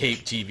Joel of Cape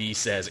TV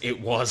says, it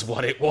was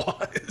what it was.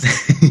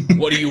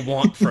 What do you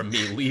want from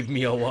me? Leave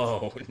me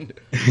alone.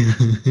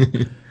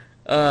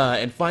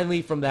 And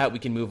finally, from that, we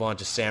can move on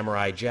to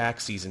Samurai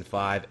Jack, Season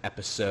 5,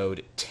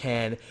 Episode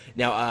 10.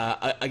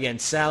 Now, again,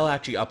 Sal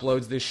actually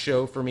uploads this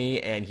show for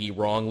me, and he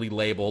wrongly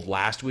labeled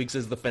last week's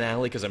as the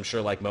finale, because I'm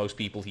sure, like most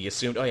people, he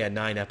assumed, oh yeah,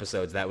 9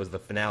 episodes, that was the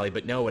finale,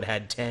 but no, it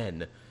had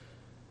 10.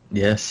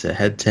 Yes, it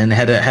had 10.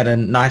 Had a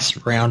nice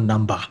round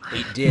number.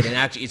 It did, and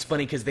actually, it's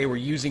funny because they were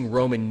using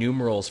Roman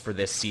numerals for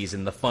this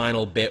season. The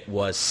final bit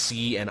was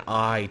C and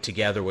I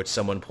together, which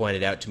someone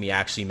pointed out to me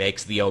actually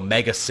makes the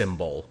Omega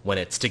symbol when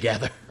it's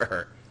together.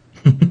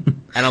 And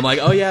I'm like,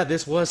 oh yeah,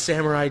 this was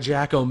Samurai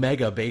Jack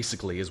Omega,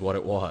 basically, is what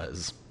it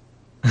was.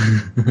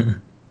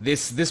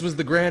 This was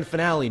the grand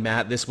finale,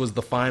 Matt. This was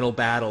the final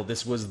battle.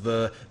 This was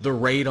the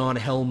raid on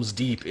Helm's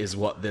Deep is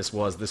what this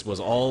was. This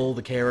was all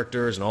the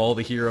characters and all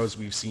the heroes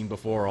we've seen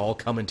before all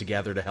coming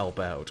together to help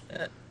out.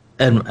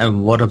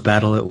 And what a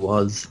battle it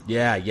was.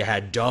 Yeah, you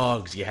had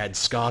dogs. You had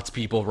Scots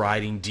people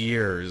riding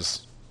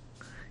deers.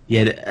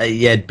 You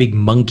had big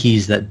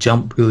monkeys that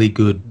jump really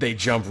good. They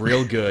jump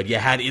real good. You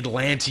had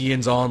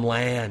Atlanteans on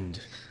land.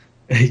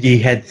 You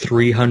had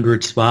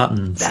 300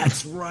 Spartans.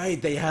 That's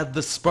right. They had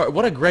the Spartans.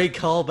 What a great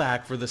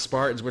callback for the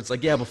Spartans, where it's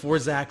like, yeah, before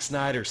Zack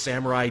Snyder,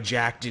 Samurai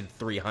Jack did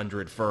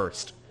 300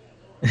 first.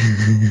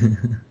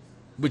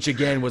 Which,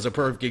 again, was a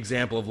perfect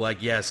example of,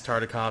 like, yes,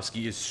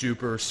 Tartakovsky is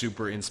super,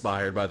 super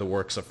inspired by the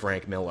works of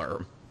Frank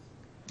Miller.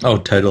 Oh,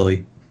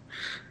 totally.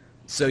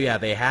 So, yeah,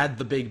 they had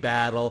the big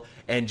battle,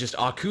 and just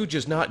Aku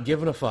just not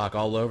giving a fuck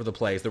all over the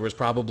place. There was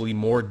probably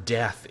more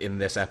death in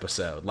this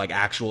episode, like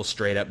actual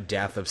straight-up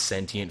death of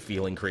sentient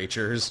feeling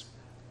creatures.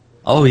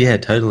 Oh, yeah,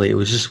 totally. It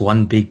was just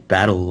one big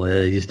battle.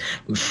 He's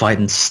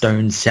fighting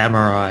stone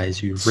samurais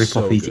who rip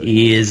off his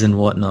ears and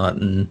whatnot,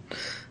 and...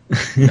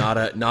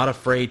 not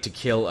afraid to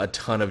kill a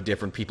ton of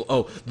different people.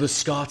 Oh, the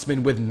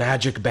Scotsman with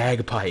magic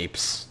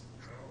bagpipes.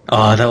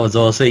 Oh, that was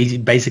awesome. He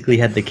basically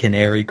had the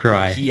canary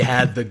cry. He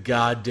had the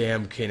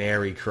goddamn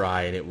canary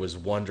cry, and it was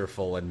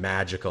wonderful and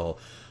magical.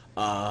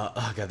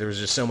 Oh god, there was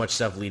just so much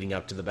stuff leading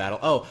up to the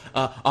battle.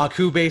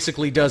 Aku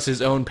basically does his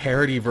own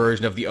parody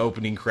version of the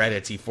opening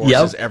credits. He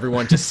forces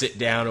everyone to sit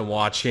down and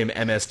watch him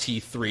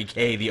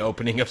MST3K, the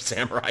opening of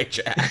Samurai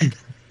Jack.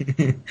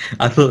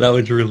 I thought that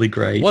was really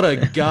great. What a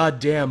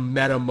goddamn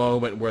meta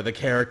moment where the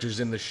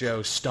characters in the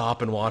show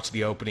stop and watch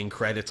the opening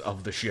credits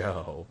of the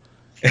show.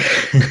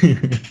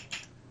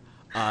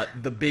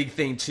 The big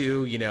thing,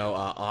 too,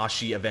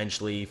 Ashi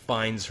eventually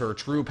finds her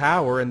true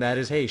power, and that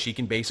is, hey, she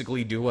can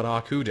basically do what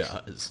Aku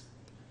does.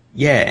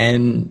 Yeah,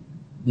 and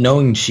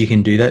knowing she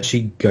can do that,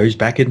 she goes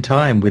back in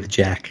time with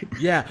Jack.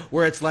 Yeah,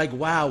 where it's like,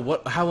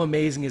 wow, how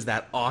amazing is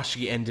that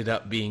Ashi ended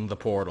up being the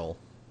portal.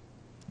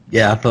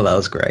 Yeah, I thought that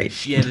was great.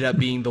 She ended up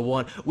being the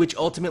one, which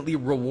ultimately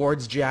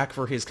rewards Jack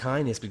for his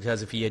kindness,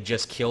 because if he had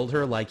just killed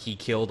her like he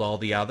killed all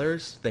the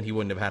others, then he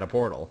wouldn't have had a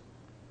portal.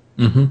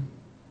 Mm-hmm.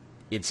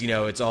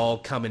 It's all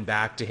coming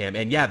back to him.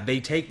 And yeah, they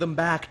take them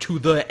back to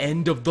the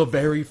end of the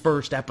very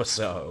first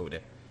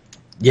episode.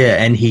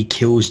 Yeah, and he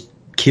kills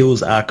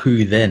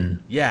Aku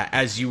then. Yeah,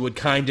 as you would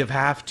kind of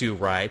have to,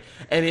 right?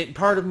 And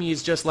part of me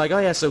is just like, oh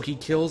yeah, so he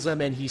kills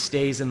him and he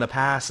stays in the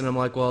past. And I'm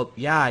like, well,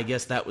 yeah, I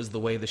guess that was the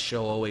way the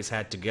show always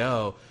had to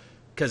go.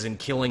 Because in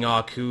killing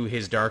Aku,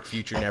 his dark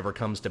future never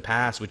comes to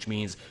pass, which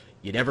means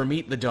you never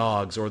meet the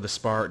dogs or the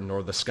Spartan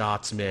or the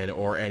Scotsman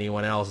or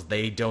anyone else.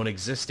 They don't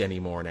exist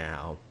anymore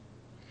now.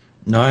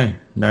 No,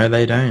 no,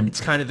 they don't.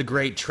 It's kind of the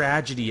great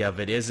tragedy of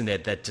it, isn't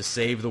it? That to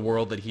save the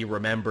world that he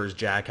remembers,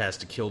 Jack has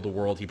to kill the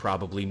world he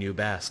probably knew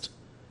best.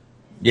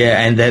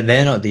 Yeah, and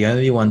they're not the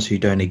only ones who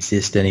don't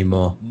exist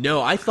anymore.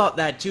 No, I thought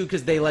that too,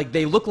 because they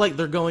look like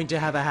they're going to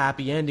have a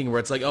happy ending where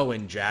it's like, oh,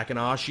 and Jack and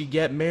Ashi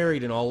get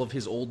married, and all of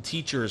his old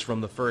teachers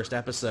from the first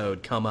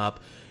episode come up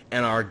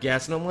and are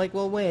guests. And I'm like,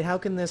 well, wait, how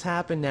can this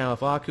happen now?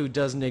 If Aku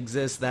doesn't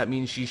exist, that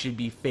means she should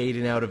be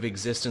fading out of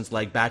existence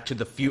like Back to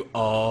the Future.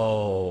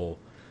 Oh.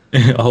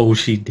 Oh,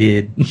 she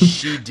did.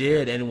 She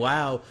did, and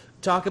wow,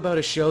 talk about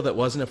a show that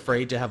wasn't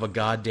afraid to have a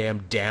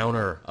goddamn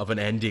downer of an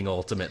ending,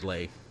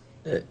 ultimately.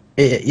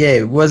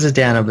 It was a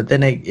downer, but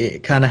then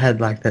it kind of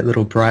had like that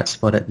little bright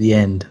spot at the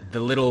end.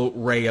 The little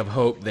ray of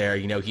hope there,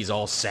 he's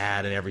all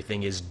sad and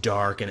everything is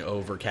dark and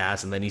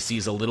overcast, and then he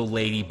sees a little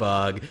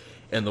ladybug,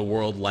 and the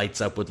world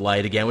lights up with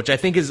light again, which I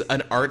think is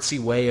an artsy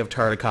way of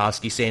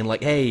Tartakovsky saying,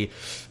 like, hey,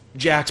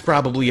 Jack's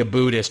probably a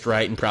Buddhist,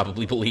 right, and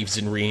probably believes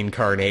in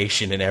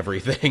reincarnation and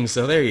everything,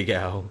 so there you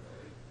go.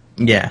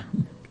 Yeah.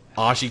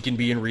 Ashi can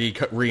be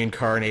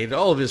reincarnated.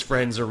 All of his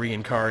friends are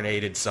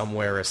reincarnated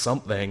somewhere or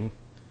something.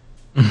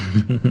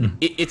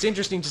 It's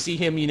interesting to see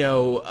him,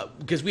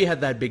 because we had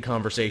that big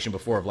conversation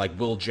before of, like,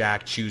 will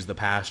Jack choose the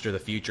past or the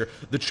future?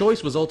 The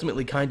choice was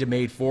ultimately kind of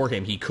made for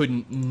him. He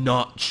couldn't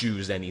not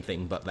choose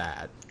anything but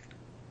that.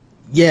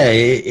 Yeah,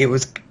 it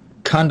was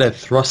kind of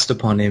thrust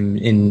upon him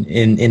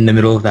in the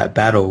middle of that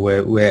battle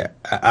where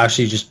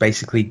Ashi just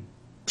basically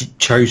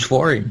chose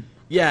for him.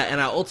 Yeah, and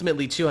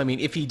ultimately, too, I mean,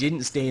 if he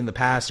didn't stay in the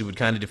past, it would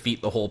kind of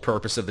defeat the whole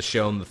purpose of the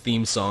show and the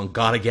theme song,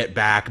 Gotta Get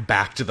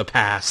Back to the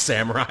Past,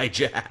 Samurai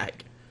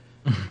Jack.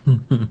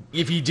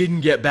 If he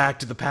didn't get back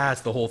to the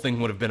past, the whole thing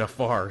would have been a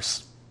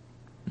farce.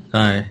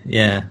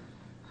 Yeah.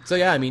 So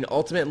yeah, I mean,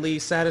 ultimately,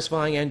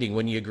 satisfying ending,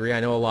 wouldn't you agree? I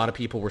know a lot of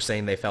people were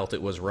saying they felt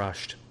it was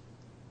rushed.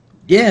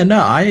 Yeah, no,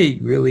 I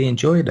really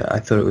enjoyed it. I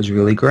thought it was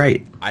really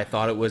great. I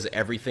thought it was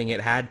everything it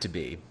had to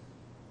be.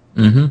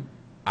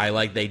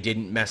 Mm-hmm. They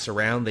didn't mess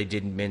around, they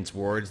didn't mince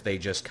words, they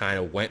just kind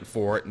of went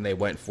for it, and they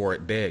went for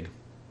it big.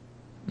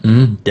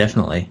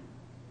 Definitely.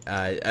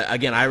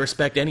 Again, I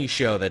respect any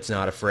show that's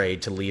not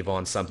afraid to leave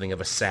on something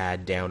of a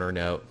sad, downer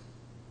note.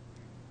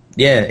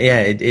 Yeah,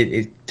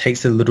 it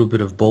takes a little bit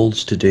of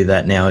balls to do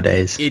that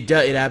nowadays. It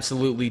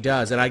absolutely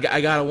does. And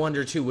I gotta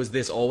wonder, too, was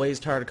this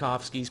always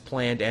Tartakovsky's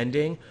planned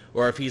ending?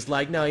 Or if he's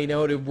like, no,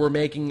 we're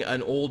making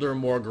an older,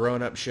 more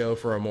grown-up show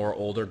for a more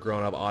older,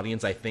 grown-up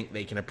audience, I think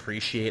they can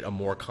appreciate a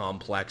more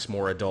complex,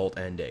 more adult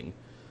ending.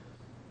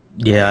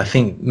 Yeah, I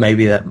think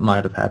maybe that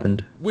might have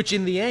happened. Which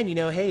in the end,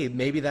 hey,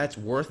 maybe that's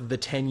worth the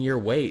 10-year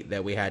wait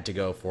that we had to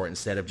go for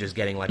instead of just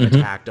getting like a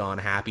tacked-on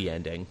happy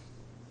ending.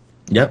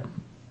 Yep.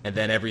 And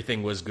then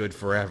everything was good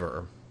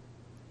forever.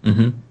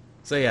 Mm-hmm.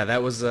 So yeah,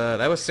 that was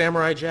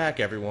Samurai Jack,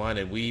 everyone,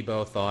 and we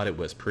both thought it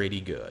was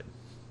pretty good.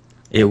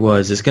 It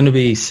was. It's going to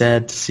be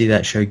sad to see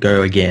that show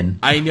go again.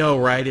 I know,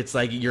 right? It's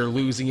like you're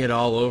losing it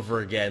all over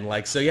again.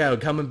 Like, so yeah,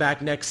 coming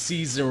back next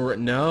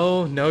season.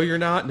 No, you're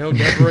not. No,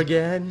 never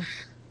again.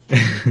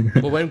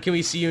 Well, when can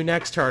we see you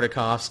next,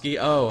 Tartakovsky?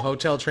 Oh,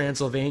 Hotel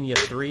Transylvania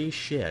 3?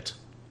 Shit.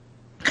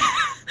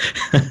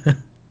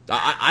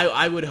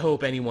 I would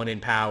hope anyone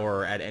in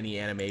power at any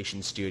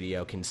animation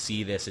studio can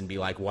see this and be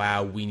like,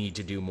 wow, we need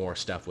to do more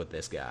stuff with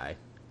this guy.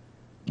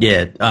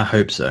 Yeah, I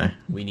hope so.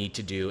 We need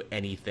to do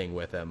anything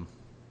with him.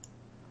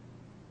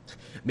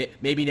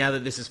 Maybe now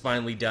that this is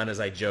finally done, as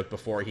I joked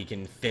before, he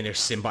can finish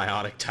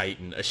Symbiotic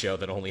Titan, a show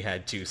that only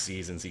had 2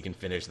 seasons. He can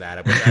finish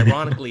that, which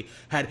ironically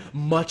had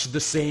much the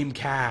same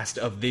cast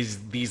of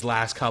these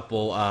last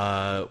couple,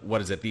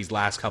 these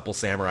last couple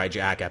Samurai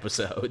Jack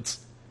episodes.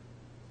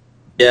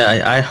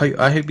 Yeah, I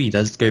hope he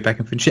does go back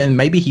and finish it, and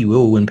maybe he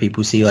will when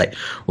people see, like,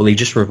 well, he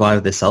just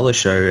revived this other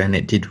show and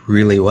it did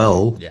really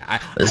well. Yeah,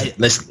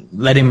 let's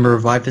let him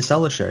revive this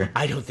other show.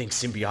 I don't think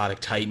Symbiotic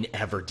Titan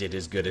ever did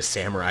as good as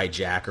Samurai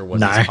Jack or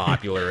was as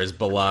popular as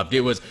beloved.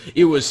 It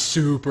was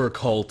super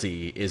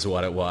culty, is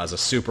what it was, a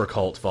super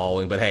cult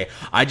following. But hey,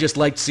 I just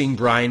liked seeing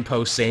Brian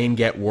Posehn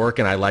get work,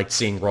 and I liked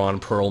seeing Ron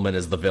Perlman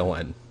as the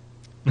villain.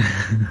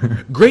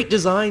 Great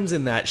designs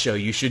in that show.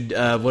 You should,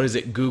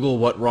 Google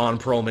what Ron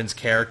Perlman's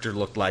character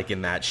looked like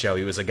in that show.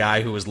 He was a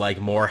guy who was like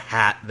more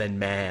hat than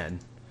man.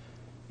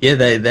 Yeah,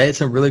 they had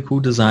some really cool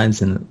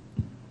designs in it.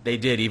 They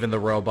did, even the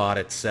robot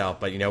itself.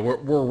 But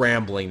we're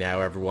rambling now,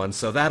 everyone.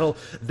 So that'll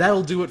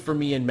do it for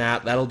me and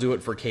Matt. That'll do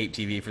it for Cape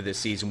TV for this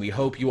season. We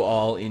hope you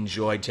all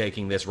enjoyed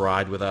taking this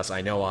ride with us.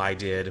 I know I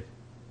did.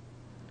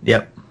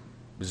 Yep.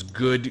 It was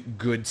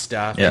good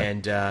stuff. Yeah.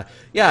 And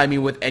I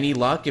mean, with any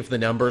luck, if the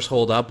numbers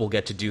hold up, we'll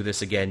get to do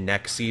this again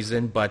next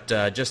season. But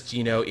just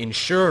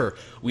ensure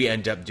we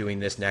end up doing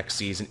this next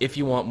season. If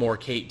you want more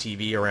Kate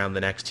TV around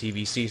the next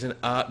TV season,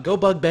 go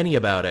bug Benny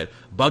about it.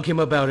 Bug him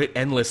about it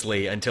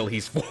endlessly until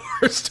he's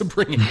forced to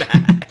bring it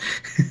back.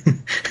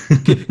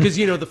 Because,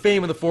 the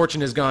fame and the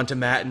fortune has gone to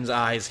Matt and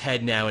I's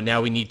head now, and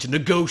now we need to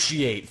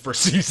negotiate for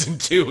season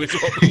 2 is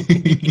what we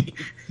need.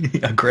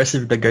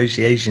 Aggressive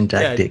negotiation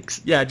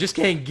tactics. Yeah, just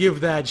can't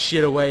give that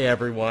shit away,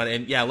 everyone.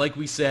 And yeah, like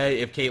we said,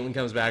 if Caitlin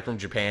comes back from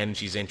Japan and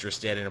she's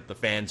interested, and if the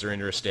fans are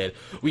interested,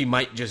 we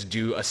might just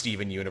do a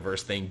Steven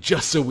Universe thing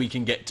just so we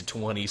can get to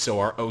 20 so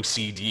our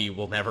OCD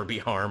will never be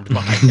harmed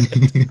by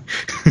it.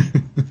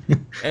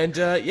 And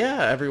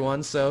yeah,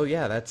 everyone, so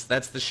yeah,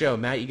 that's the show.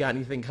 Matt, you got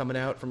anything coming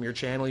out from your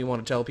channel you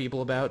want to tell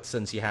people about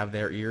since you have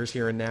their ears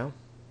here and now?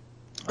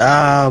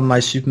 My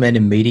Superman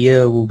in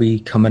Media will be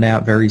coming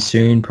out very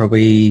soon,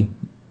 probably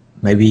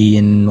maybe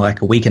in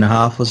like a week and a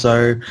half or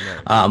so.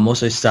 Right. I'm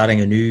also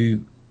starting a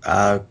new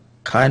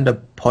kind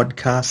of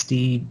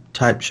podcasty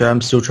type show.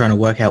 I'm still trying to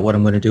work out what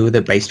I'm going to do with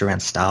it, based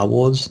around Star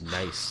Wars.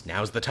 Nice.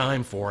 Now's the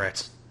time for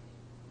it.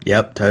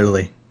 Yep,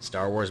 totally.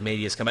 Star Wars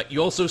Media's come out.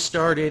 You also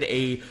started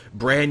a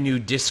brand new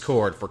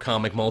Discord for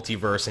Comic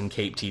Multiverse and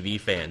Cape TV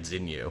fans,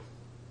 didn't you?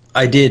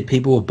 I did.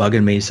 People were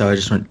bugging me, so I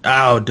just went,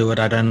 I'll do it.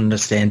 I don't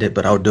understand it,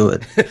 but I'll do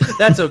it.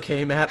 That's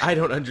okay, Matt. I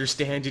don't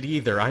understand it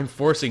either. I'm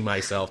forcing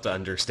myself to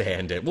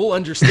understand it. We'll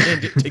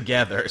understand it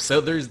together. So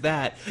there's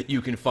that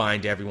you can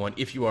find, everyone,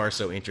 if you are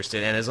so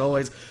interested. And as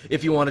always,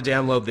 if you want to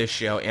download this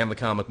show and the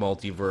Comic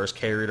Multiverse,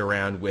 carry it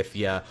around with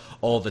you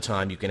all the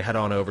time, you can head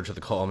on over to the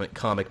Comic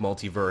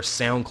Multiverse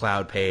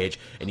SoundCloud page,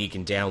 and you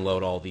can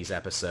download all these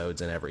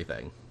episodes and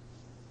everything.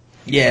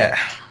 Yeah.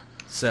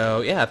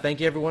 So, yeah, thank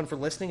you everyone for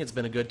listening. It's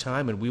been a good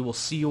time, and we will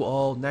see you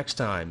all next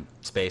time,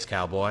 Space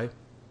Cowboy.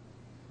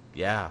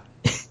 Yeah.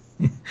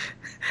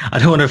 I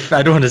don't want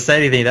to say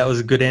anything. That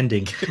was a good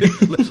ending.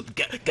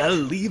 Gotta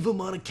leave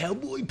him on a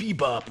Cowboy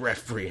Bebop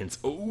reference.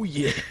 Oh,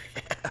 yeah.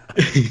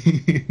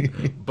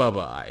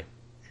 Bye-bye.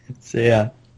 See ya.